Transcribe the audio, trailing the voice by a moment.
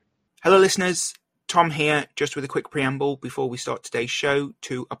Hello listeners, Tom here, just with a quick preamble before we start today's show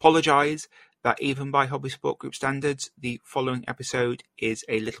to apologise that even by Hobby Support Group standards, the following episode is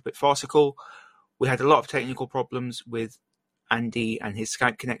a little bit farcical. We had a lot of technical problems with Andy and his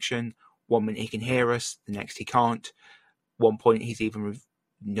Skype connection. One minute he can hear us, the next he can't. One point he's even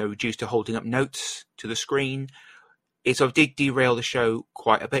reduced to holding up notes to the screen. It sort of did derail the show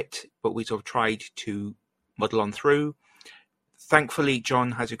quite a bit, but we sort of tried to muddle on through. Thankfully,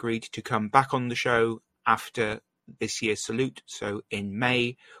 John has agreed to come back on the show after this year's Salute. So in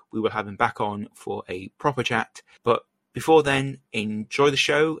May, we will have him back on for a proper chat. But before then, enjoy the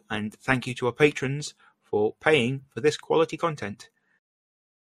show and thank you to our patrons for paying for this quality content.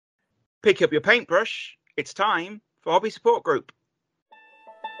 Pick up your paintbrush. It's time for Hobby Support Group.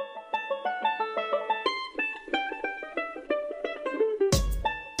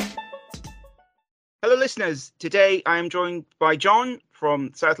 Hello listeners, today I am joined by John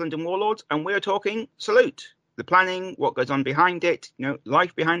from South London Warlords and we're talking Salute, the planning, what goes on behind it,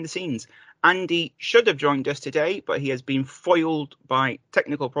 life behind the scenes. Andy should have joined us today, but he has been foiled by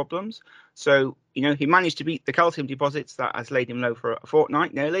technical problems. So, he managed to beat the calcium deposits that has laid him low for a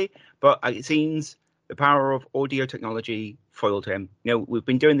fortnight nearly, but it seems the power of audio technology foiled him. We've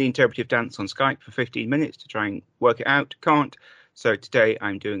been doing the interpretive dance on Skype for 15 minutes to try and work it out, can't. So today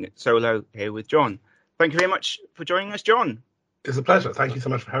I'm doing it solo here with John. Thank you very much for joining us, John. It's a pleasure. Thank you so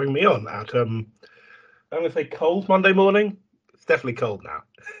much for having me on at, I'm going to say cold Monday morning. It's definitely cold now.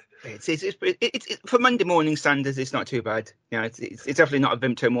 It's for Monday morning standards, it's not too bad. It's definitely not a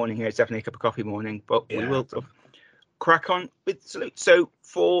Vimto morning here. It's definitely a cup of coffee morning, but we will crack on with Salute. So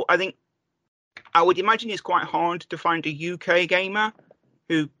I would imagine it's quite hard to find a UK gamer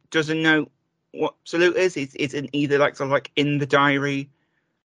who doesn't know what Salute is. It's either like in the diary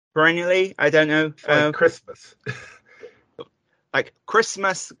perennially. I don't know. Like Christmas. Like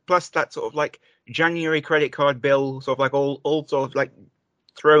Christmas plus that sort of like January credit card bill, sort of like all sort of like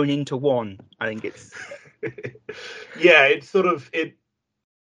thrown into one. I think it's yeah, it's sort of it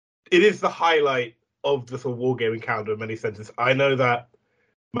is the highlight of the sort of wargaming calendar in many senses. I know that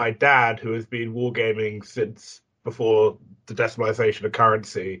my dad, who has been wargaming since before the decimalization of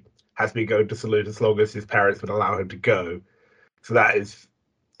currency, has been going to Salute as long as his parents would allow him to go. So that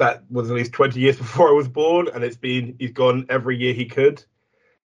was at least 20 years before I was born, and he's gone every year he could.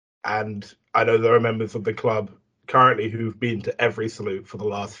 And I know there are members of the club currently who've been to every Salute for the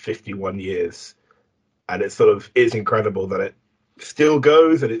last 51 years. And it's incredible that it still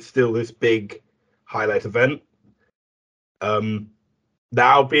goes and it's still this big highlight event.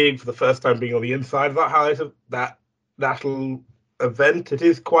 Now being for the first time being on the inside of that highlight of that national event, it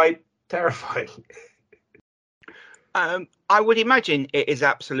is quite terrifying. I would imagine it is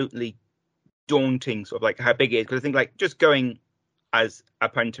absolutely daunting, sort of like how big it is, because I think like just going as a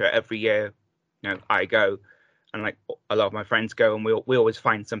punter every year, I go, and like a lot of my friends go, and we always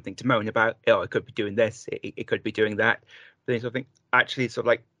find something to moan about. Oh, it could be doing this, it could be doing that. But then sort of think actually, sort of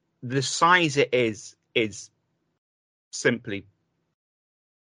like the size it is simply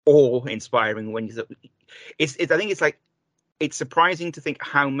awe-inspiring. When I think it's surprising to think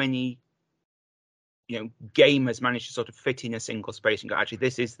how many gamers manage to sort of fit in a single space and go, actually,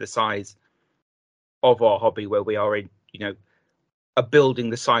 this is the size of our hobby, where we are in, a building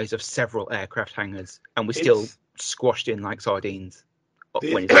the size of several aircraft hangars, and we're still squashed in like sardines.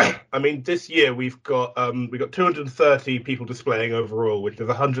 This year we've got 230 people displaying overall, which is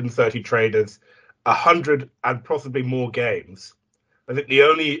 130 traders, 100 and possibly more games. I think the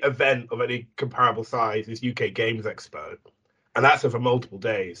only event of any comparable size is UK Games Expo, and that's over multiple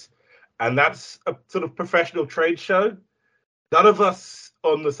days. And that's a sort of professional trade show. None of us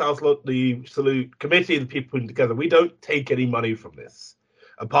on the Salute committee, the people putting together, we don't take any money from this.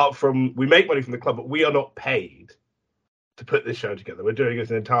 Apart from, we make money from the club, but we are not paid to put this show together. We're doing it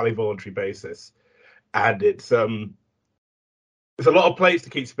on an entirely voluntary basis. And it's a lot of plates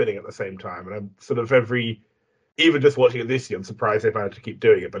to keep spinning at the same time. And I'm sort of even just watching it this year, I'm surprised they managed to keep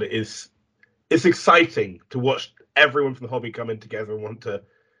doing it. But it's exciting to watch everyone from the hobby come in together and want to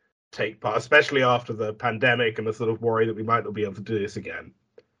take part, especially after the pandemic and the sort of worry that we might not be able to do this again.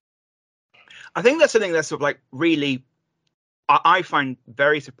 I think that's something that's sort of like really, I find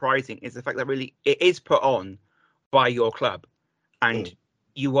very surprising, is the fact that really it is put on by your club, and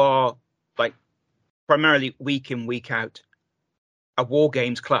you are like primarily week in, week out a war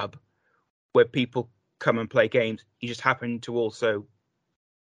games club where people come and play games. You just happen to also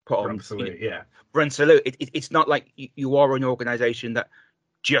put on run Salute. It's not like you are an organization that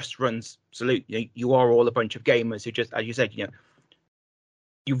just runs Salute. You are all a bunch of gamers who just, as you said,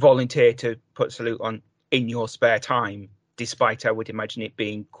 you volunteer to put Salute on in your spare time despite I would imagine it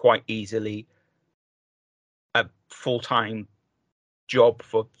being quite easily a full-time job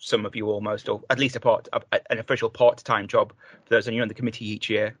for some of you almost, or at least an official part-time job for those on the committee each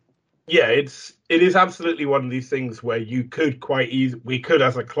year. Yeah, it is absolutely one of these things where we could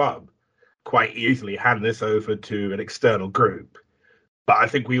as a club quite easily hand this over to an external group. But I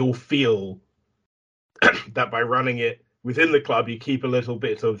think we all feel that by running it within the club, you keep a little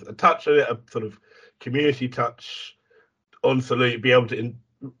bit of a touch of it, a sort of community touch on Salute, be able to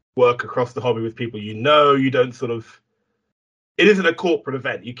work across the hobby with people you don't sort of... It isn't a corporate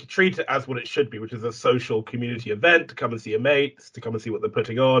event. You can treat it as what it should be, which is a social community event, to come and see your mates, to come and see what they're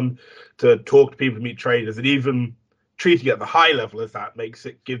putting on, to talk to people, meet traders, and even treating it at the high level as that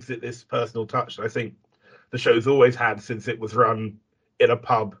gives it this personal touch. And I think the show's always had since it was run in a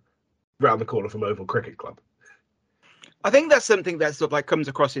pub round the corner from Oval Cricket Club. I think that's something that sort of like comes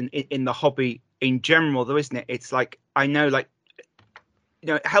across in the hobby in general, though, isn't it? It's like, I know, like,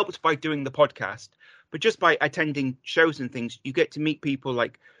 it helps by doing the podcast, but just by attending shows and things, you get to meet people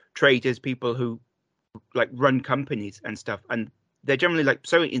like traders, people who like run companies and stuff, and they're generally like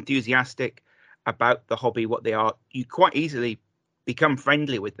so enthusiastic about the hobby, what they are. You quite easily become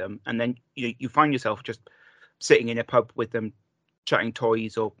friendly with them, and then you find yourself just sitting in a pub with them, chatting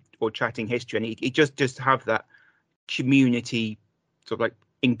toys or chatting history, and it just have that community sort of like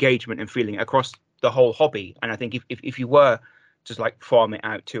engagement and feeling across the whole hobby. And I think if you were just like farm it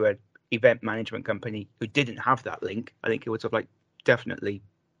out to an event management company who didn't have that link, I think it would sort of like definitely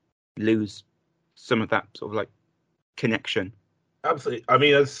lose some of that sort of like connection. Absolutely. I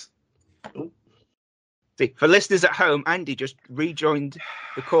mean, See, for listeners at home, Andy just rejoined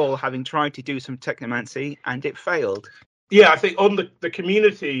the call, having tried to do some technomancy, and it failed. Yeah, I think on the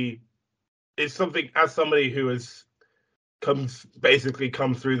community is something, as somebody who has come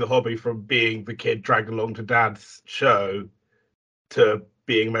through the hobby from being the kid dragged along to Dad's show to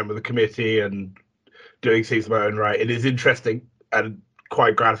being a member of the committee and doing things of my own right. It is interesting and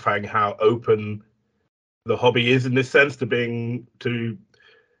quite gratifying how open the hobby is in this sense, to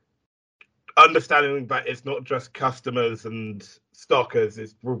understanding that it's not just customers and stockers.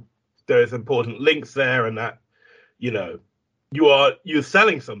 There's important links there, and that you're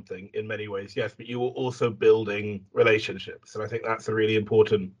selling something in many ways, yes, but you're also building relationships, and I think that's a really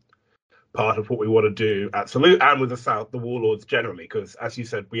important part of what we want to do at Salute and with the Warlords generally, because as you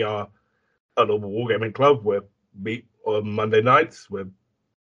said, we are a normal wargaming club. We meet on Monday nights. We're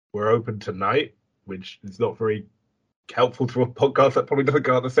open tonight, which is not very helpful to a podcast that probably doesn't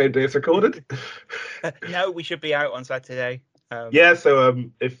go out the same day it's recorded. No, we should be out on Saturday. So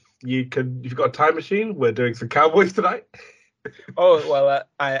if you've got a time machine, we're doing some Cowboys tonight. Oh, well,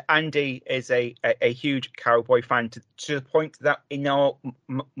 Andy is a huge Cowboy fan to the point that in our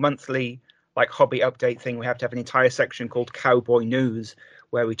monthly like hobby update thing, we have to have an entire section called Cowboy News,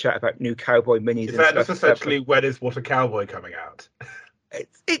 where we chat about new Cowboy minis. Is that essentially when is What a Cowboy coming out?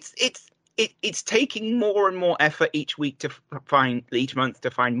 It's taking more and more effort each month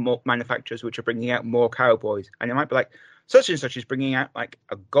to find more manufacturers which are bringing out more Cowboys, and it might be like such and such is bringing out like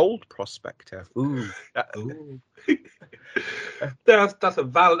a gold prospector. Ooh.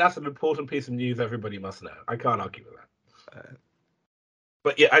 That's an important piece of news everybody must know. I can't argue with that.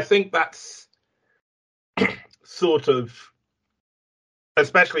 But yeah, I think that's sort of,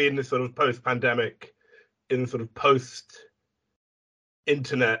 especially in this sort of post-pandemic, in the sort of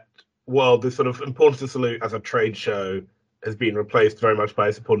post-internet world, the sort of importance of Salute as a trade show has been replaced very much by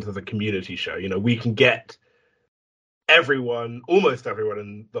its importance as a community show. We can get almost everyone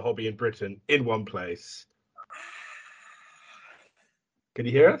in the hobby in Britain in one place. Can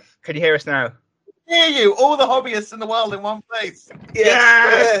you hear us? Can you hear us now? Hear you, all the hobbyists in the world in one place.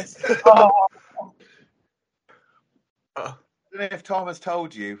 Yes! Oh. I don't know if Tom has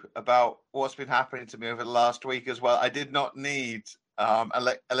told you about what's been happening to me over the last week as well. I did not need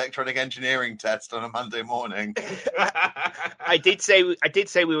electronic engineering test on a Monday morning. I did say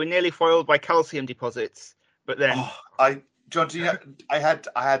we were nearly foiled by calcium deposits, but then John, do you know, I've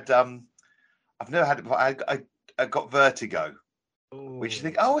never had it before. I got vertigo. Ooh. Which you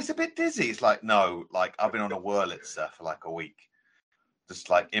think, it's a bit dizzy. It's like, no, like I've been on a Wurlitzer for like a week, just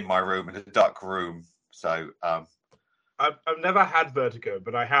like in my room, in a dark room. So I've never had vertigo,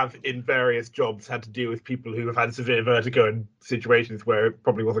 but I have in various jobs had to deal with people who have had severe vertigo in situations where it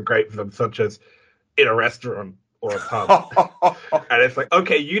probably wasn't great for them, such as in a restaurant or a pub. And it's like,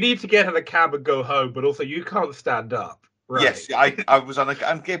 okay, you need to get in a cab and go home, but also you can't stand up. Right? Yes, I was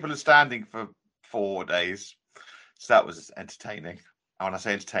I'm capable of standing for 4 days. So that was entertaining. And when I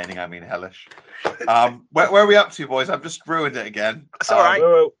say entertaining, I mean hellish. Where are we up to, boys? I've just ruined it again. It's all right.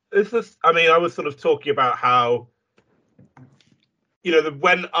 I was sort of talking about how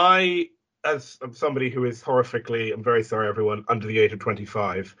when as somebody who is horrifically, I'm very sorry, everyone, under the age of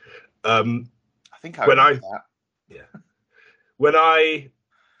 25, I think I remember that. Yeah. When I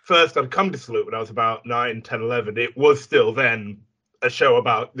first had come to Salute when I was about 9, 10, 11, it was still then a show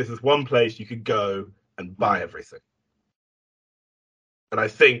about this is one place you could go and buy everything. And I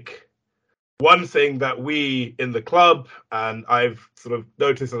think one thing that we in the club, and I've sort of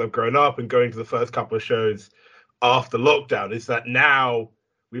noticed as I've grown up and going to the first couple of shows after lockdown, is that now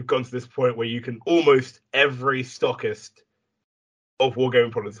we've gone to this point where you can almost every stockist of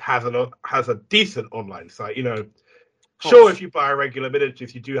wargaming products has a decent online site. Sure, if you buy regular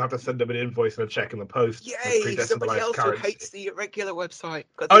miniatures, you do have to send them an invoice and a check in the post. Yay! Somebody else who hates the regular website.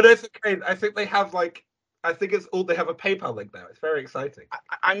 Oh, no, it's okay. I think they have they have a PayPal link now. It's very exciting.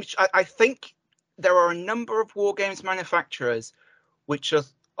 I think there are a number of wargames manufacturers which are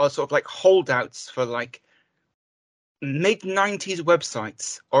sort of like holdouts for like mid-90s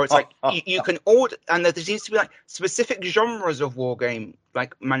websites, or it's like you can order, and there seems to be like specific genres of wargame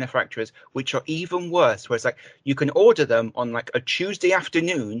like manufacturers which are even worse, where it's like you can order them on like a Tuesday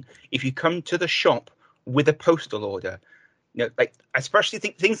afternoon if you come to the shop with a postal order. Like especially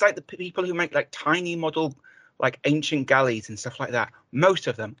things like the people who make like tiny model like ancient galleys and stuff like that. Most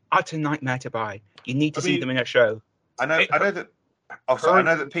of them utter nightmare to buy. You need to see them in a show. I know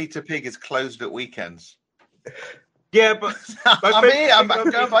that Peter Pig is closed at weekends. Yeah, but I'm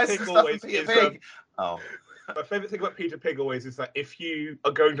going to buy some stuff from Peter Pig. My favourite thing about Peter Pig always is that if you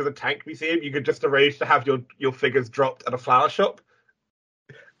are going to the Tank Museum, you could just arrange to have your figures dropped at a flower shop,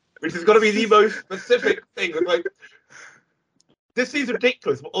 which has got to be the most specific thing. Like, this seems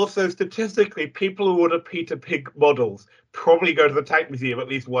ridiculous, but also statistically, people who order Peter Pig models probably go to the Tank Museum at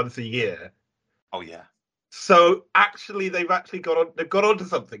least once a year. Oh yeah. So actually, they've got onto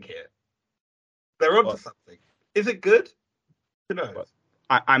something here. They're onto something. Is it good? Who knows? Well,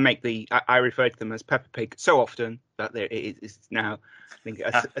 I refer to them as Peppa Pig so often that it is now, I think,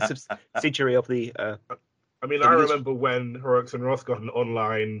 a subsidiary of the. I remember when Heroics and Ross got an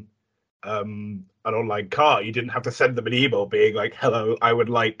online car. You didn't have to send them an email being like, "Hello, I would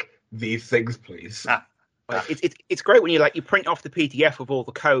like these things, please." It's great when you print off the PDF of all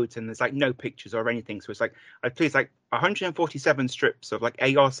the codes and there's like no pictures or anything. So it's like please like 147 strips of like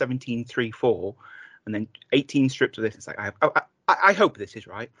AR-1734. And then 18 strips of this. It's like I hope this is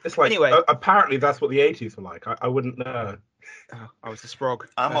right. It's like, anyway. Apparently that's what the 80s were like. I wouldn't know. I was a sprog.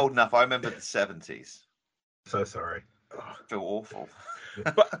 I'm old enough. I remember the 70s. So sorry. I feel awful.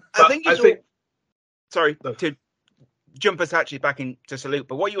 But I think sorry to jump us actually back into Salute.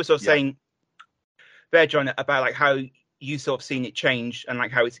 But what you were sort of saying there, John, about like how you sort of seen it change and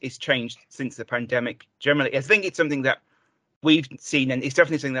like how it's changed since the pandemic. Generally, I think it's something that we've seen, and it's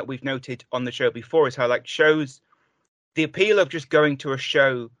definitely something that we've noted on the show before, is how like shows, the appeal of just going to a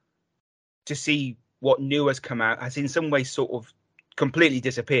show to see what new has come out has in some ways sort of completely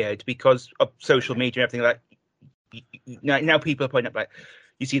disappeared because of social media and everything. Like now people are putting up like,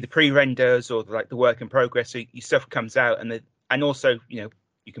 you see the pre-renders or like the work in progress, so your stuff comes out, and also you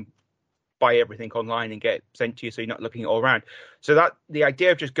can buy everything online and get it sent to you, so you're not looking all around. So that the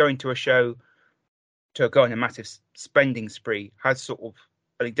idea of just going to a show to go on a massive spending spree has sort of,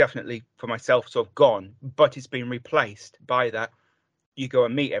 I think definitely for myself, sort of gone, but it's been replaced by that you go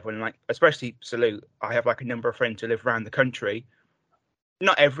and meet everyone. Like, especially Salute, I have like a number of friends who live around the country,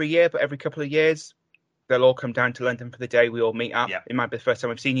 not every year, but every couple of years, they'll all come down to London for the day. We all meet up. Yeah. It might be the first time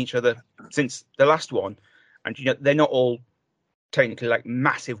we've seen each other since the last one. And, they're not all technically like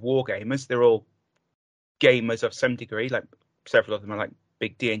massive war gamers. They're all gamers of some degree. Like several of them are like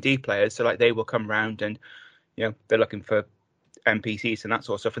big D&D players, so like they will come round and they're looking for NPCs and that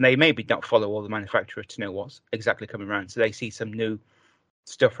sort of stuff, and they maybe not follow all the manufacturers to know what's exactly coming around, so they see some new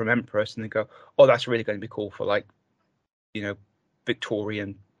stuff from Empress and they go, oh, that's really going to be cool for like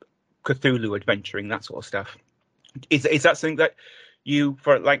Victorian Cthulhu adventuring, that sort of stuff. Is that something that you,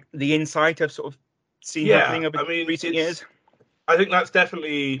 for like the insight, have sort of seen happening over recent years? I think that's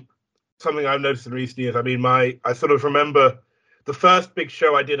definitely something I've noticed in recent years. I mean, I sort of remember the first big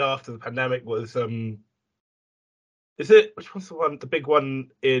show I did after the pandemic was which one's the one, the big one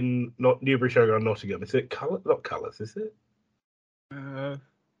in Newbury Showground, Nottingham? Is it not Colours, is it? I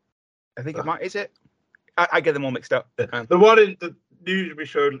think it might. Is it? I get them all mixed up. The one in the Newbury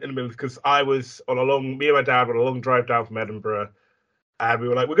show in the middle, because I was me and my dad were on a long drive down from Edinburgh, and we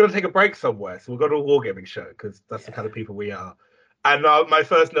were like, we're going to take a break somewhere, so we'll go to a wargaming show because that's the kind of people we are. And my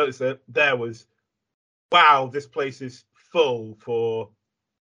first notice there was, wow, this place is full for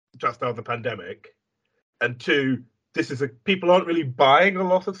just after the pandemic. And two, people aren't really buying a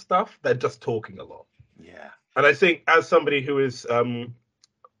lot of stuff; they're just talking a lot. Yeah. And I think as somebody who is a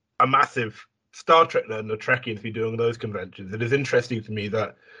massive Star Trek nerd and a Trekkie to be doing those conventions, it is interesting to me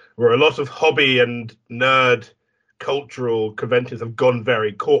that where a lot of hobby and nerd cultural conventions have gone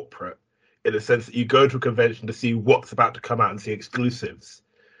very corporate, in the sense that you go to a convention to see what's about to come out and see exclusives.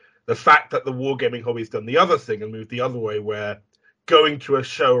 The fact that the wargaming hobby's done the other thing and moved the other way, where going to a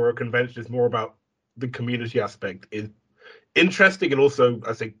show or a convention is more about the community aspect, is interesting and also,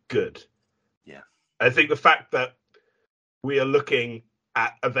 I think, good. Yeah. I think the fact that we are looking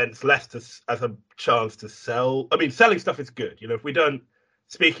at events less as a chance to sell. I mean, selling stuff is good. You know, if we don't,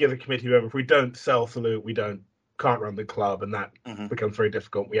 speaking as a committee member, if we don't sell Salute, we can't run the club, and that becomes very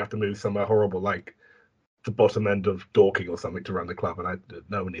difficult. We have to move somewhere horrible like the bottom end of Dorking or something to run the club, and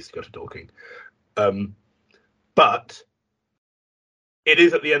no one needs to go to Dorking. But it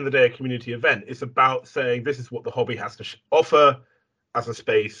is at the end of the day a community event. It's about saying this is what the hobby has to offer as a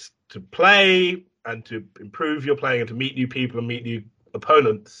space to play and to improve your playing and to meet new people and meet new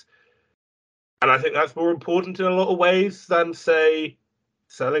opponents. And I think that's more important in a lot of ways than, say,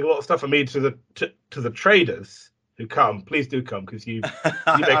 selling a lot of stuff. I mean, to the traders who come, please do come, because you make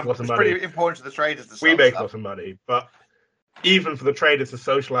a lot of money. It's pretty important to the traders to sell We make stuff. a lot of money, but even for the traders, the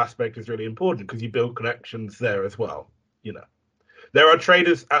social aspect is really important because you build connections there as well. You know, there are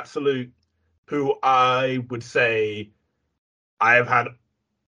traders at Salute who I would say I have had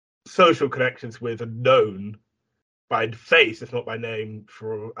social connections with and known by face, if not by name,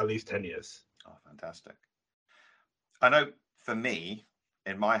 for at least 10 years. Oh, fantastic. I know for me,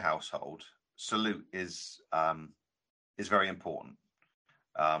 in my household, Salute is very important.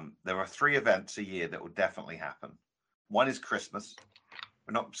 There are 3 events a year that will definitely happen. One is Christmas.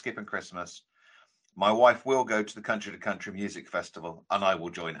 We're not skipping Christmas. My wife will go to the Country to Country Music Festival, and I will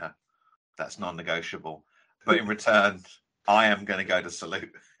join her. That's non-negotiable. But in return, I am going to go to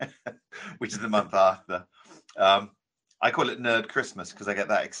Salute, which is the month after. I call it Nerd Christmas because I get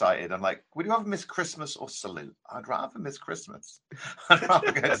that excited. I'm like, would you rather miss Christmas or Salute? I'd rather miss Christmas. I'd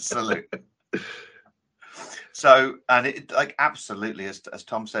rather go to Salute. So, and it like absolutely, as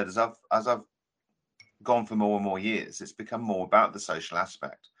Tom said, as I've gone for more and more years, it's become more about the social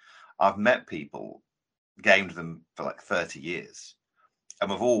aspect. I've met people, gamed them for like 30 years,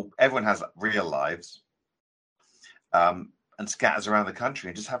 and everyone has real lives, and scatters around the country,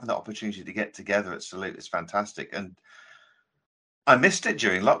 and just having the opportunity to get together at Salute is fantastic. And I missed it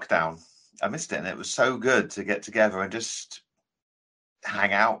during lockdown. I missed it, and it was so good to get together and just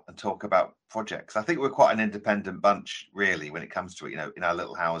hang out and talk about projects. I think we're quite an independent bunch, really, when it comes to it, you know, in our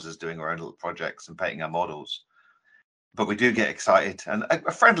little houses doing our own little projects and painting our models. But we do get excited, and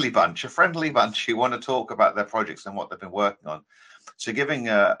a friendly bunch who want to talk about their projects and what they've been working on. So giving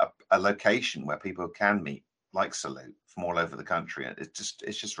a location where people can meet, like Salute, from all over the country,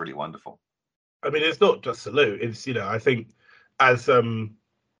 it's just really wonderful. I mean, it's not just Salute. It's, you know, I think as Tom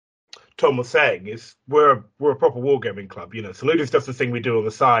was saying, is we're a proper wargaming club. You know, Salute is just the thing we do on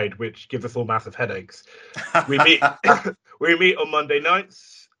the side, which gives us all massive headaches. We meet on Monday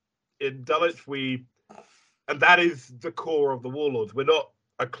nights in Dulwich. And that is the core of the Warlords. We're not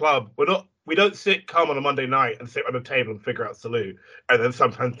a club. We don't come on a Monday night and sit around a table and figure out Salute, and then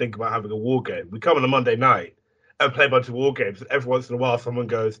sometimes think about having a war game. We come on a Monday night and play a bunch of war games. And every once in a while, someone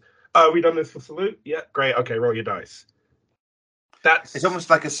goes, "Oh, have we done this for Salute? Yeah, great. Okay, roll your dice." It's almost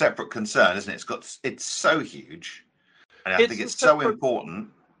like a separate concern, isn't it? It's so huge, and I think it's so important.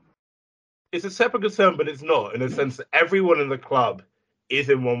 It's a separate concern, but it's not, in the sense that everyone in the club is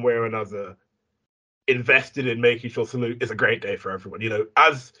in one way or another invested in making sure Salute is a great day for everyone. You know,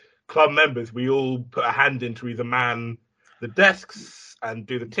 as club members, we all put a hand in to either man the desks and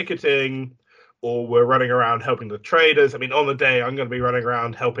do the ticketing, or we're running around helping the traders. I mean, on the day, I'm going to be running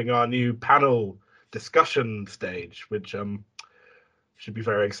around helping our new panel discussion stage, which should be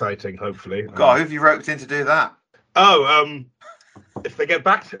very exciting, hopefully. God, who have you roped in to do that? If they get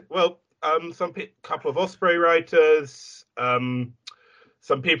back to, couple of Osprey writers,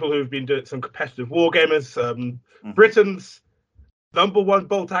 some people who've been doing some competitive wargamers, Britain's #1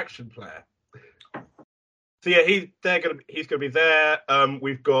 bolt action player. So yeah, he's gonna be there.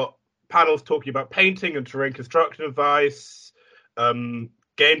 We've got panels talking about painting and terrain construction advice,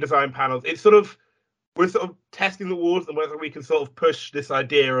 game design panels. We're sort of testing the waters and whether we can sort of push this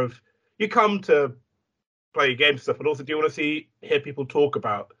idea of you come to play game stuff, but also do you want to hear people talk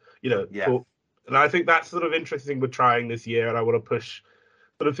about, you know, talk. And I think that's sort of interesting we're trying this year, and I want to push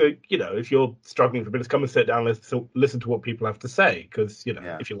sort of, you know, if you're struggling for a bit, come and sit down and listen to what people have to say, because, you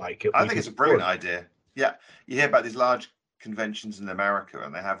know, if you like it. I think it's a brilliant idea. Yeah, you hear about these large conventions in America,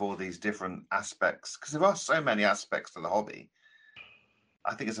 and they have all these different aspects, because there are so many aspects to the hobby.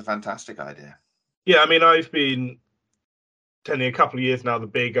 I think it's a fantastic idea. Yeah, I mean, I've been attending a couple of years now the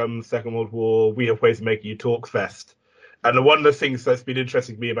big Second World War We Have Ways of Making You Talk Fest. And one of the things that's been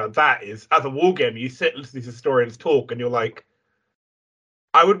interesting to me about that is, as a war game, you sit and listen to these historians talk, and you're like,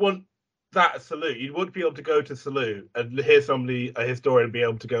 I would want that at Salute. You'd want to be able to go to Salute and hear somebody, a historian, be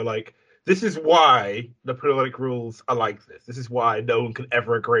able to go like, this is why Napoleonic rules are like this. This is why no one can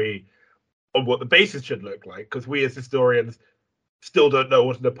ever agree on what the basis should look like, because we as historians still don't know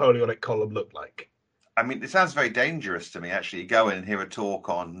what a Napoleonic column looked like. I mean, it sounds very dangerous to me, actually. You go in and hear a talk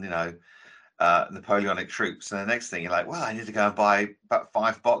on, Napoleonic troops, and the next thing you're like, well, I need to go and buy about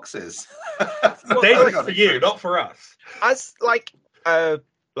 5 boxes. Dangerous for you, not for us. As like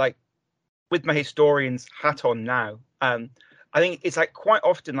with my historian's hat on now, I think it's like quite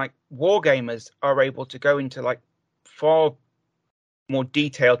often like wargamers are able to go into like far more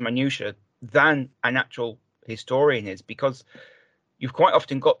detailed minutiae than an actual historian is, because you've quite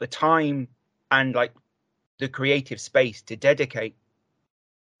often got the time and like the creative space to dedicate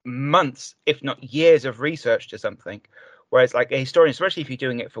months, if not years, of research to something. Whereas like a historian, especially if you're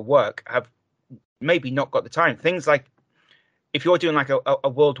doing it for work, have maybe not got the time. Things like if you're doing like a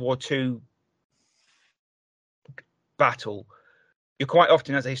World War II battle, you're quite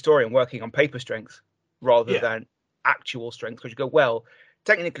often as a historian working on paper strength rather than actual strength, because you go, well,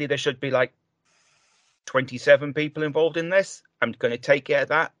 technically there should be like 27 people involved in this. I'm going to take it at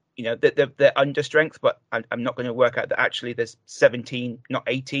that. You know, they're under strength, but I'm not going to work out that actually there's 17, not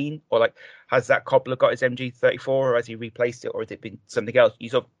 18, or like, has that cobbler got his MG34, or has he replaced it, or has it been something else?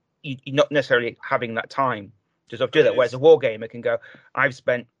 You're not necessarily having that time to sort of do that. Whereas a wargamer can go, I've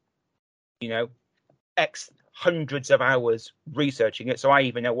spent, X hundreds of hours researching it, so I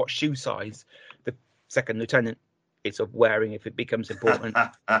even know what shoe size the second lieutenant is of wearing if it becomes important.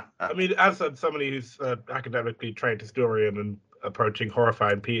 I mean, as somebody who's academically trained historian and approaching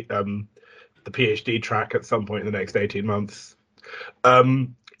horrifying the PhD track at some point in the next 18 months,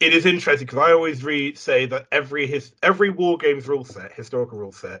 it is interesting because I always say that every war games rule set, historical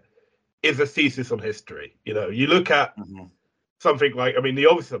rule set, is a thesis on history. You look at something like, I mean, the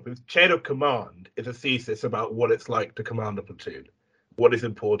obvious stuff is chain of command is a thesis about what it's like to command a platoon, what is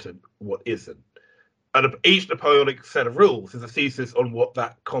important, what isn't. And each Napoleonic set of rules is a thesis on what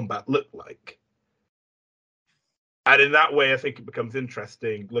that combat looked like. And in that way, I think it becomes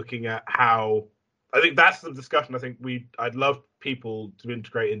interesting looking at how, I think that's the discussion I'd love people to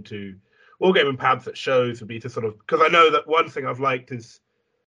integrate into Wargaming Paths at shows, would be to sort of, because I know that one thing I've liked is,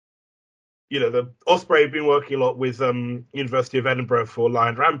 the Osprey have been working a lot with University of Edinburgh for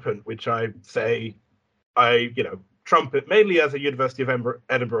Lion Rampant, which I trumpet mainly as a University of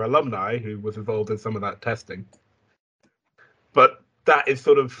Edinburgh alumni who was involved in some of that testing. But that is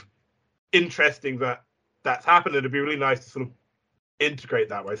sort of interesting that's happened, and it'd be really nice to sort of integrate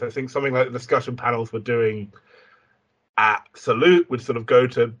that way. So I think something like the discussion panels we're doing at Salute would sort of go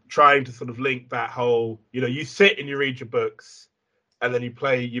to trying to sort of link that whole, you sit and you read your books and then you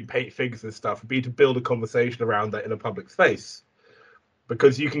paint figures and stuff, be to build a conversation around that in a public space.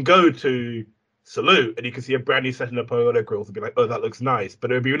 Because you can go to Salute and you can see a brand new set of Napoleonic rules and be like, oh, that looks nice. But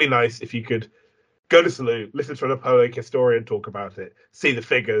it would be really nice if you could go to Salute, listen to a Napoleonic historian talk about it, see the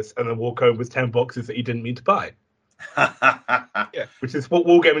figures, and then walk home with 10 boxes that you didn't mean to buy. Yeah, which is what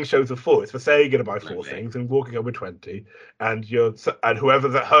wargaming shows are for. It's for saying you're going to buy 4 things and walking home with 20, and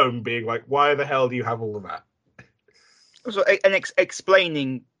whoever's at home being like, why the hell do you have all of that? Also, and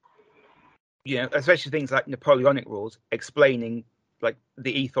explaining, especially things like Napoleonic rules, explaining like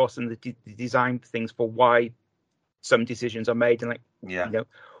the ethos and the design things for why some decisions are made, and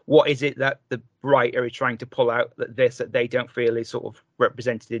what is it that the writer is trying to pull out that they don't feel is sort of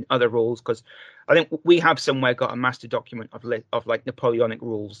represented in other rules? Because I think we have somewhere got a master document of like Napoleonic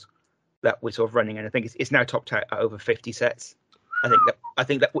rules that we're sort of running, and I think it's now topped out at over 50 sets. I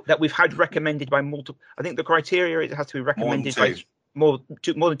think that we've had recommended by multiple. I think the criteria it has to be recommended by more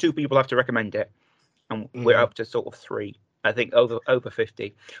than 2 people have to recommend it, and we're up to sort of 3. I think over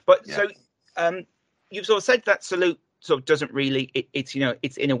 50. But so you've sort of said that Salute sort of doesn't really. It's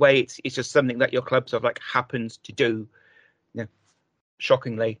it's in a way it's just something that your club sort of like happens to do.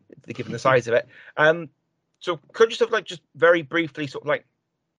 Shockingly, given the size of it. So could you sort of like just very briefly sort of like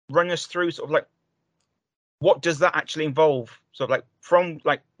run us through sort of like what does that actually involve? Sort of like from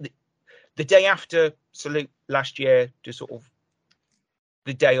like the day after Salute last year to sort of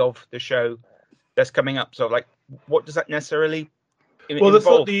the day of the show that's coming up. So like, what does that necessarily involve? That's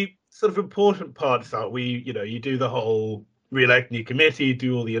what the sort of important part is that you do the whole re-electing your committee,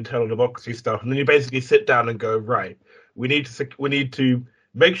 do all the internal democracy stuff, and then you basically sit down and go, right, we need to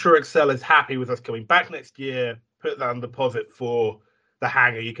make sure Excel is happy with us coming back next year, put that on deposit for the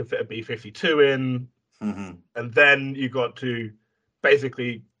hangar you can fit a B-52 in. Mm-hmm. And then you got to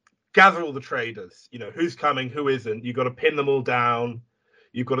basically gather all the traders. Who's coming, who isn't. You've got to pin them all down.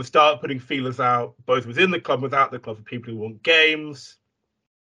 You've got to start putting feelers out, both within the club, without the club, for people who want games.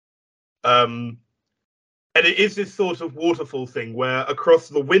 And it is this sort of waterfall thing where across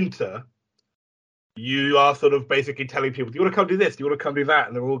the winter, you are sort of basically telling people, do you want to come do this? Do you want to come do that?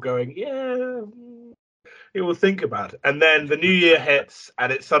 And they're all going, yeah, you will think about it. And then the new year hits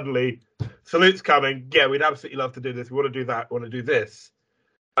and it's suddenly, Salute's coming. Yeah, we'd absolutely love to do this. We want to do that. We want to do this.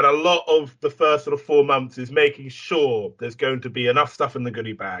 And a lot of the first sort of 4 months is making sure there's going to be enough stuff in the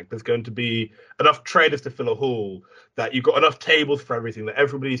goodie bag. There's going to be enough traders to fill a hall, that you've got enough tables for everything, that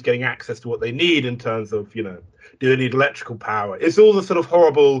everybody's getting access to what they need in terms of, do they need electrical power? It's all the sort of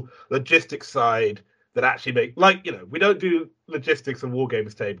horrible logistics side that actually we don't do logistics on War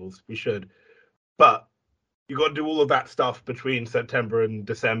Games tables. We should. But you've got to do all of that stuff between September and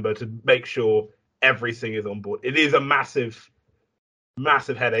December to make sure everything is on board. It is a massive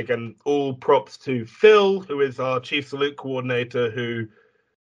headache, and all props to Phil, who is our chief salute coordinator, who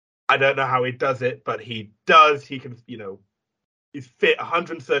I don't know how he does it, but he does. He can, he's fit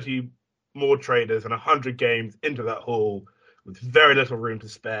 130 more traders and 100 games into that hall with very little room to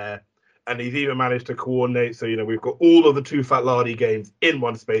spare. And he's even managed to coordinate. So, we've got all of the Too Fat Lardy games in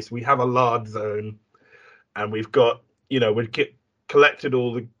one space. We have a lard zone, and we've got, we've collected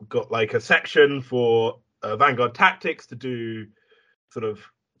got like a section for Vanguard Tactics to do sort of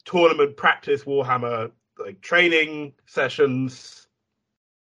tournament practice, Warhammer like training sessions,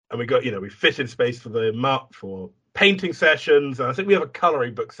 and we got we fitted space for painting sessions, and I think we have a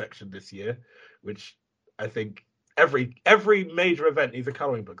colouring book section this year, which I think every major event needs a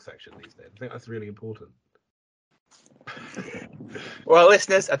colouring book section these days. I think that's really important. Well,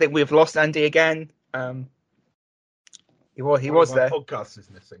 listeners, I think we've lost Andy again. He was there. Podcast is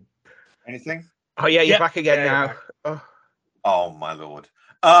missing. Anything? Oh yeah, you're back again now. Back. Oh my lord!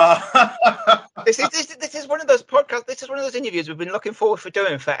 This is one of those podcasts. This is one of those interviews we've been looking forward for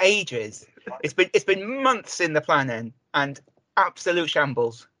doing for ages. It's been months in the planning and absolute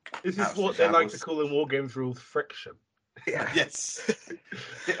shambles. This is what they like to call in War Games rules friction. Yeah. Yes.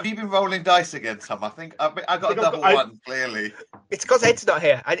 Have you been rolling dice again, Tom? I think I got a double one. Clearly, it's because Ed's not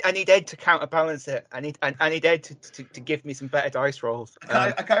here. I need Ed to counterbalance it. I need Ed to give me some better dice rolls.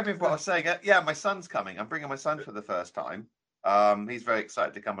 I can't remember what I was saying. Yeah, my son's coming. I'm bringing my son for the first time. He's very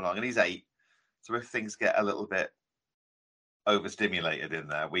excited to come along, and he's 8. So if things get a little bit overstimulated in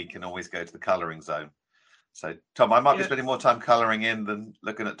there, we can always go to the colouring zone. So, Tom, I might be spending more time colouring in than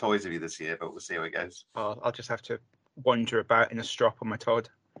looking at toys of you this year, but we'll see how it goes. Oh, I'll just have to wander about in a strop on my Todd.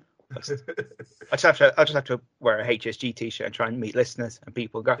 I'll just have to wear a HSG t-shirt and try and meet listeners, and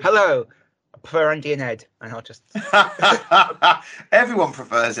people go, "Hello, I prefer Andy and Ed," and I'll just. Everyone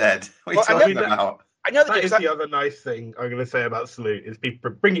prefers Ed. What are you talking about? I know that is the other nice thing I'm going to say about Salute is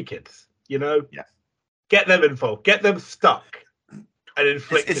people bring your kids. Yeah. Get them involved. Get them stuck. And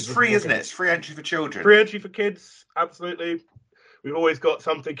inflicted. It's free, isn't it? It's free entry for children. Free entry for kids. Absolutely. We've always got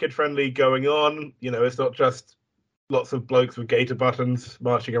something kid friendly going on. It's not just lots of blokes with gator buttons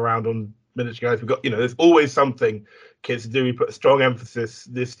marching around on miniature guys. We've got, there's always something kids do. We put a strong emphasis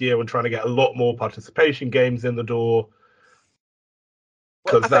this year on trying to get a lot more participation games in the door.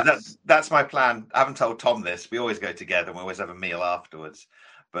 Well, that's my plan. I haven't told Tom this. We always go together and we always have a meal afterwards.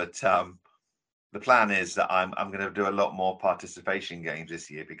 But the plan is that I'm going to do a lot more participation games this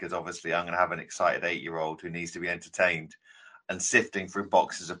year, because obviously I'm going to have an excited 8-year-old who needs to be entertained, and sifting through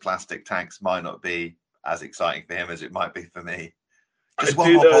boxes of plastic tanks might not be as exciting for him as it might be for me. Just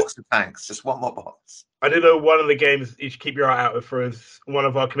one more box of tanks. Just one more box. I do know one of the games you should keep your eye out for is one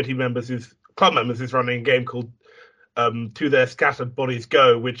of our committee members, club members, is running a game called To Their Scattered Bodies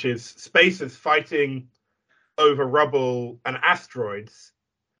Go, which is spaces fighting over rubble and asteroids,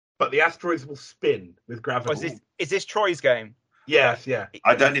 but the asteroids will spin with gravity. Oh, is this Troy's game? Yes, yeah.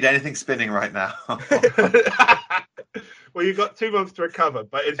 I don't need anything spinning right now. Well, you've got 2 months to recover,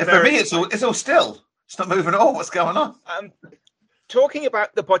 but for me, it's all still. It's not moving at all. What's going on? Talking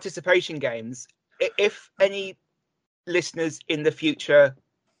about the participation games, if any listeners in the future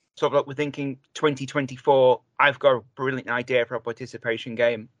sort of like we're thinking 2024, I've got a brilliant idea for a participation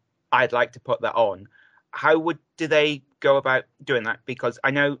game, I'd like to put that on. How do they go about doing that? Because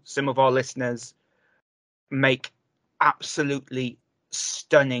I know some of our listeners make absolutely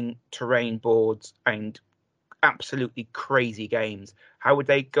stunning terrain boards and absolutely crazy games. How would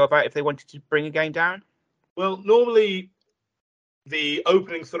they go about if they wanted to bring a game down? Well, normally the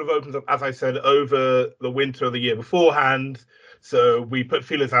opening sort of opens up, as I said, over the winter of the year beforehand. So we put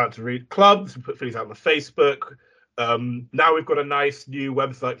feelers out to read clubs, we put feelers out on Facebook. Now we've got a nice new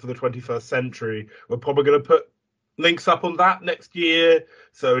website for the 21st century. We're probably going to put links up on that next year.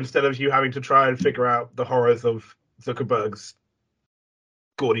 So instead of you having to try and figure out the horrors of Zuckerberg's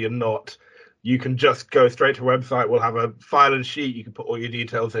Gordian knot, you can just go straight to a website. We'll have a file and sheet. You can put all your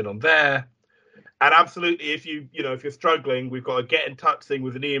details in on there. And absolutely, if you're struggling, we've got a get in touch thing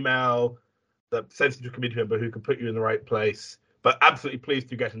with an email that sends to a community member who can put you in the right place. But absolutely, please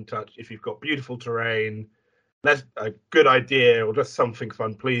do get in touch if you've got beautiful terrain, that's a good idea, or just something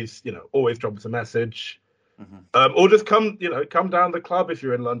fun. Please, always drop us a message. Mm-hmm. Or just come down the club if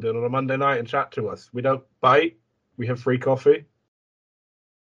you're in London on a Monday night and chat to us. We don't bite. We have free coffee.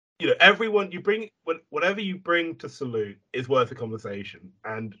 Everyone whatever you bring to Salute is worth a conversation.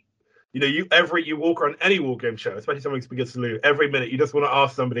 And you walk around any war game show, especially something big as Salute, every minute you just want to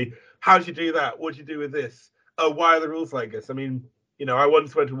ask somebody, how did you do that? What did you do with this? Oh, why are the rules like this? I mean, I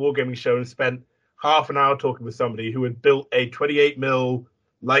once went to a wargaming show and spent half an hour talking with somebody who had built a 28mm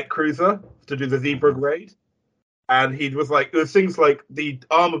light cruiser to do the Zebra raid. And he was like, there's things like the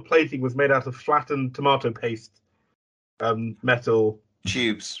armor plating was made out of flattened tomato paste metal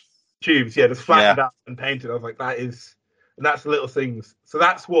tubes, just flattened out and painted. I was like, that's little things. So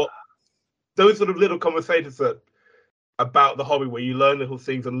that's what those sort of little conversations about the hobby, where you learn little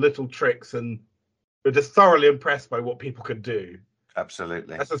things and little tricks, and you're just thoroughly impressed by what people can do.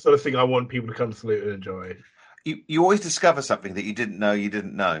 Absolutely. That's the sort of thing I want people to come to Salute and enjoy. You always discover something that you didn't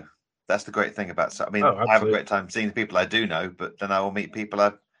know. That's the great thing about. I have a great time seeing the people I do know, but then I will meet people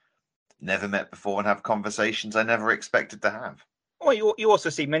I've never met before and have conversations I never expected to have. Well, you also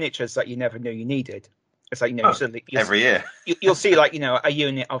see miniatures that you never knew you needed. It's like every year you'll see a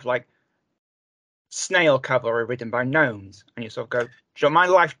unit of snail cavalry ridden by gnomes, and you sort of go, "Sure, my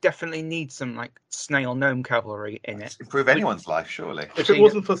life definitely needs some snail gnome cavalry in it." Improve anyone's life, surely. If it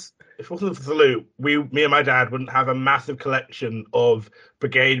wasn't for Salute, me and my dad wouldn't have a massive collection of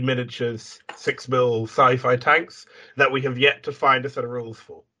brigade miniatures 6mm sci-fi tanks that we have yet to find a set of rules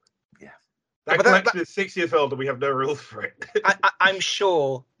for. Yeah, that collection is 6 years old and we have no rules for it. I'm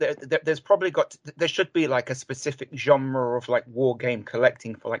sure there should be a specific genre of war game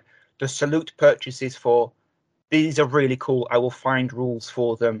collecting for the Salute purchases for. These are really cool. I will find rules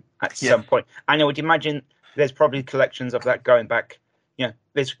for them at some point. And I would imagine there's probably collections of that going back.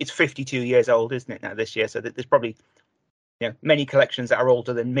 It's 52 years old, isn't it, now this year? So there's probably many collections that are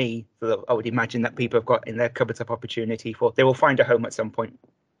older than me. So I would imagine that people have got in their cupboards of opportunity for. They will find a home at some point.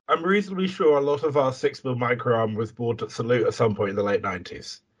 I'm reasonably sure a lot of our 6mm micro armor was bought at Salute at some point in the late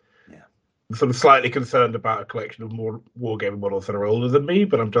 90s. I'm sort of slightly concerned about a collection of more wargaming models that are older than me,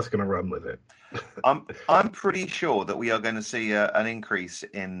 but I'm just going to run with it. I'm pretty sure that we are going to see an increase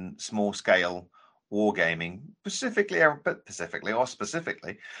in small scale wargaming, specifically around about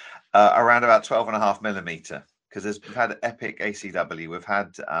 12.5mm, because we've had Epic ACW, we've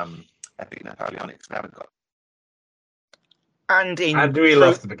had Epic Napoleonics, now we've got. And we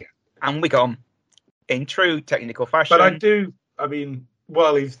lost them again. And we got them in true technical fashion. But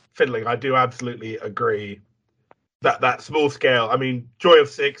while he's fiddling, I do absolutely agree that small scale. Joy of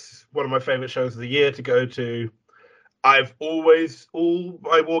Six, one of my favourite shows of the year to go to. I've always, all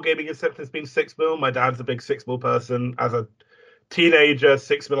my wargaming acceptance has been 6mm. My dad's a big 6mm person. As a teenager,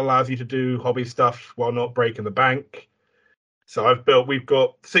 6mm allows you to do hobby stuff while not breaking the bank. So we've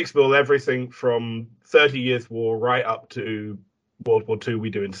got 6mm everything from 30 Years' War right up to World War II we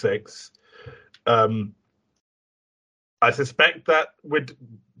do in 6. I suspect that with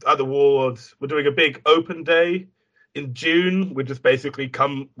other Warlords, we're doing a big open day in June. We just basically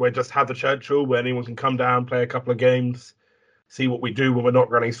have the Churchill where anyone can come down, play a couple of games, see what we do when we're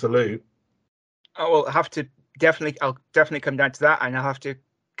not running Salute. I'll definitely come down to that, and I'll have to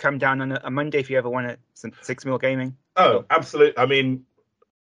come down on a Monday if you ever want some 6mm gaming. Oh, absolutely.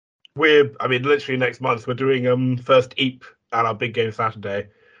 Literally next month we're doing first EAP at our big game Saturday.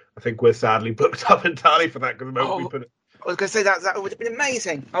 I think we're sadly booked up entirely for that because the moment we put it. I was going to say that would have been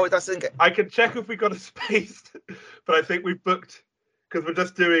amazing. I can check if we got a space, but I think we've booked because we're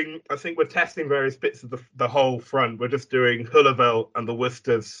just doing. I think we're testing various bits of the whole front. We're just doing Hullerveld and the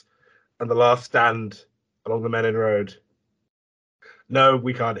Worcesters and the Last Stand along the Menin Road. No,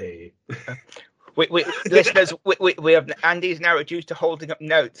 we can't hear you. Listeners, we have Andy's now reduced to holding up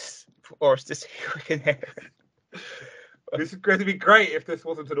notes for us to see if we can hear. This is going to be great if this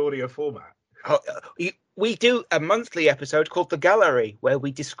wasn't an audio format. We do a monthly episode called The Gallery where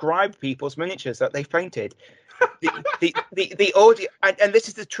we describe people's miniatures that they've painted. The audio, and this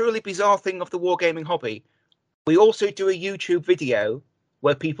is the truly bizarre thing of the wargaming hobby. We also do a YouTube video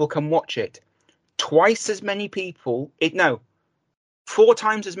where people can watch it. 4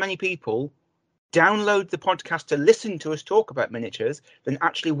 times as many people download the podcast to listen to us talk about miniatures than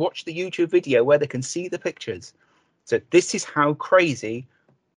actually watch the YouTube video where they can see the pictures. So this is how crazy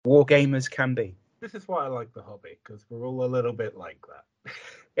wargamers can be. This is why I like the hobby, because we're all a little bit like that.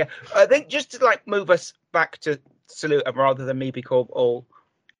 Yeah, I think just to like move us back to Salute, rather than me be called all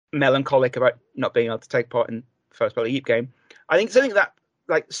melancholic about not being able to take part in First Party Yeep game, I think something that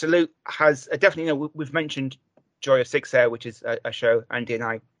like Salute has definitely, you know, we've mentioned Joy of Six there, which is a show Andy and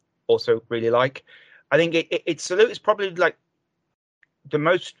I also really like. I think it Salute is probably like the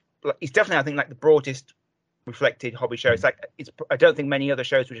most, it's definitely, I think, like the broadest reflected hobby show. It's like, I don't think many other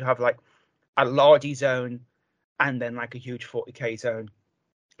shows would have like a lardy zone and then like a huge 40k zone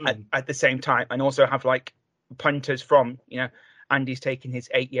at the same time, and also have like punters from, you know, Andy's taking his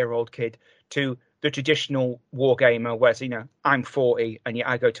 8-year-old kid to the traditional wargamer, whereas, you know, I'm 40 and yet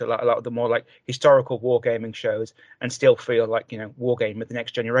I go to a lot of the more like historical wargaming shows and still feel like, you know, wargame with the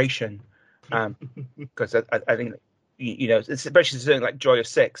next generation. Because I think, you know, especially something like Joy of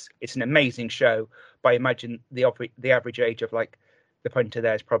Six, it's an amazing show, but I imagine the average age of like the punter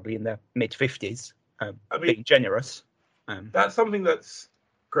there is probably in the mid-50s, being generous. That's something that's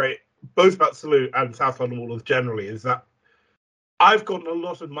great, both about Salute and South London Warlords generally, is that I've gotten a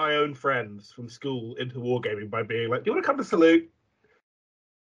lot of my own friends from school into wargaming by being like, do you want to come to Salute?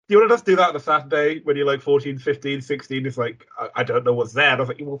 Do you want to just do that on a Saturday when you're like 14, 15, 16? It's like, I don't know what's there. And I was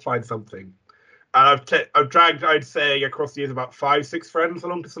like, you will find something. And I've dragged, I'd say, across the years about 5-6 friends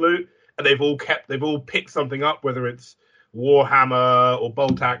along to Salute, and they've all picked something up, whether it's Warhammer or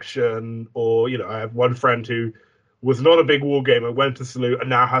Bolt Action, or, you know, I have one friend who was not a big wargamer, went to Salute, and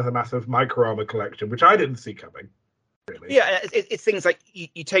now has a massive Micro Armor collection, which I didn't see coming. Really. Yeah, it's things like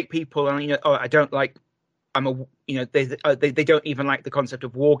you take people and, you know, oh, I don't like, you know, they don't even like the concept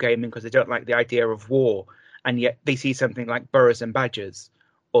of wargaming because they don't like the idea of war, and yet they see something like Burrows and Badgers,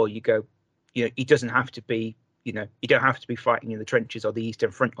 or you go, you know, it doesn't have to be, you know, you don't have to be fighting in the trenches or the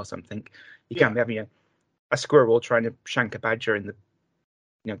Eastern Front or something. You can be having a squirrel trying to shank a badger in the,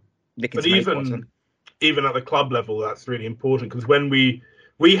 you know, nicking some acorns. Even at the club level, that's really important, because when we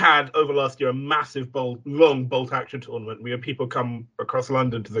had over last year a massive long Bolt Action tournament. We had people come across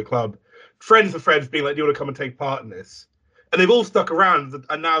London to the club, friends of friends, being like, "Do you want to come and take part in this?" And they've all stuck around,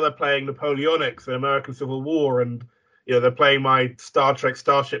 and now they're playing Napoleonics and American Civil War, and, you know, they're playing my Star Trek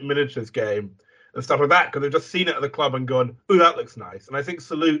Starship Miniatures game and stuff like that, because they've just seen it at the club and gone, "Ooh, that looks nice." And I think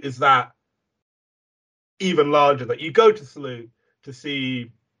Salute is that even larger, that you go to Salute to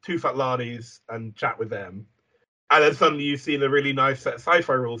see two fat lardies and chat with them, and then suddenly you see a really nice set of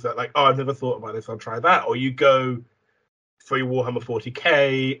sci-fi rules that, like, oh, I've never thought about this, I'll try that. Or you go for your Warhammer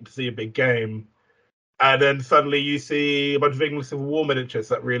 40k to see a big game, and then suddenly you see a bunch of English Civil War miniatures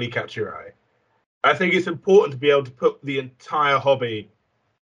that really catch your eye. I think it's important to be able to put the entire hobby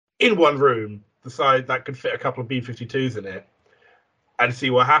in one room, the size that could fit a couple of B-52s in it, and see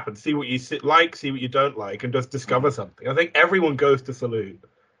what happens. See what you like, see what you don't like, and just discover something. I think everyone goes to Salute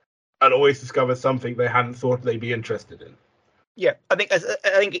and always discover something they hadn't thought they'd be interested in. Yeah, I think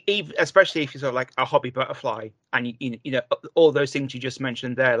especially if you're sort of like a hobby butterfly, and you know all those things you just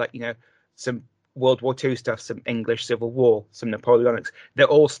mentioned there, like, you know, some World War II stuff, some English Civil War, some Napoleonics. They're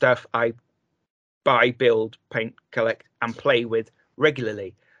all stuff I buy, build, paint, collect, and play with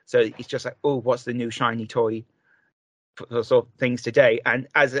regularly. So it's just like, oh, what's the new shiny toy for sort of things today? And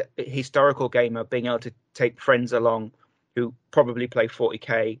as a historical gamer, being able to take friends along who probably play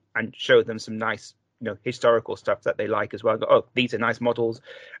 40k and show them some nice, you know, historical stuff that they like as well. Go, oh, these are nice models.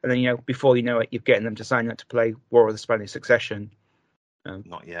 And then, you know, before you know it, you're getting them to sign up to play War of the Spanish Succession.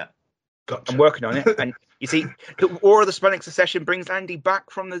 Not yet. Gotcha. I'm working on it. And you see, the War of the Spanish Succession brings Andy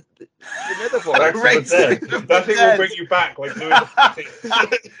back from the nether void. I think we'll bring you back, like doing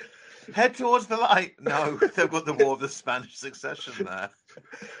the Head towards the light. No, they've got the War of the Spanish Succession there.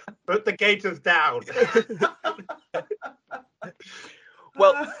 Put the gators down.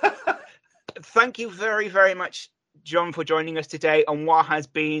 Well, thank you very, very much, John, for joining us today on what has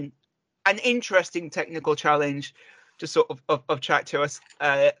been an interesting technical challenge to sort of chat to us.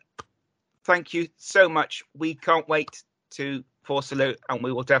 Thank you so much. We can't wait for Salute, and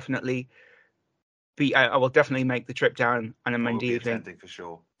we will definitely I will definitely make the trip down on a Monday evening for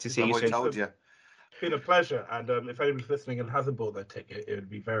sure. To see you soon. Told you. It's been a pleasure, and if anybody's listening and hasn't bought their ticket, it would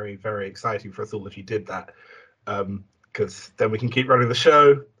be very, very exciting for us all if you did that, because then we can keep running the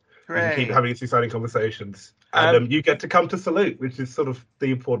show. We can keep having these exciting conversations, and you get to come to Salute, which is sort of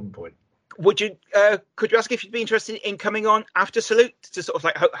the important point. Could you ask if you'd be interested in coming on after Salute to sort of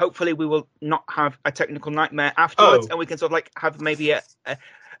like hopefully we will not have a technical nightmare afterwards, and we can sort of like have maybe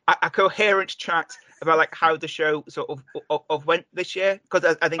a coherent chat about like how the show sort of went this year?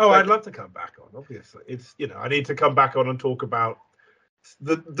 Because I think. Oh, I'd love to come back on. Obviously, it's I need to come back on and talk about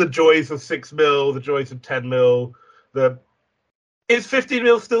the joys of 6 mil, the joys of 10 mil. Is 15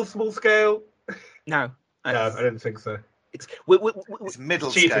 mil still small scale? No, no, I don't think so. It's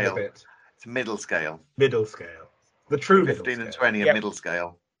middle Cheating scale. A bit. It's middle scale. Middle scale. The true 15 and 20 are middle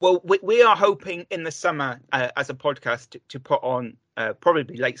scale. Well, we are hoping in the summer as a podcast to put on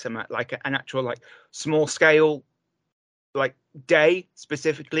probably late summer like an actual like small scale like day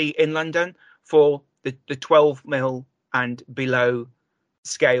specifically in London for the 12 mil and below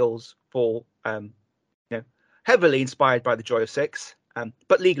scales for heavily inspired by the Joy of 6,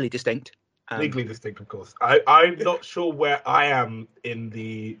 but legally distinct. Legally distinct, of course. I'm not sure where I am in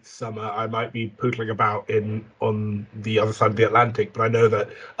the summer. I might be pootling about on the other side of the Atlantic, but I know that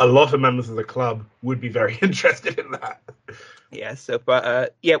a lot of members of the club would be very interested in that. Yeah, so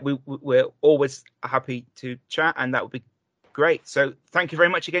but we're always happy to chat, and that would be great. So thank you very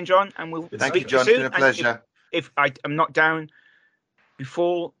much again, John, and we'll thank you, speak John. to you soon. It's been a pleasure. If I am not down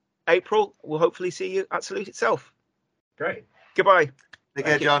before April, we'll hopefully see you at Salute itself. Great. Goodbye. Take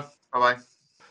care, John. Bye-bye.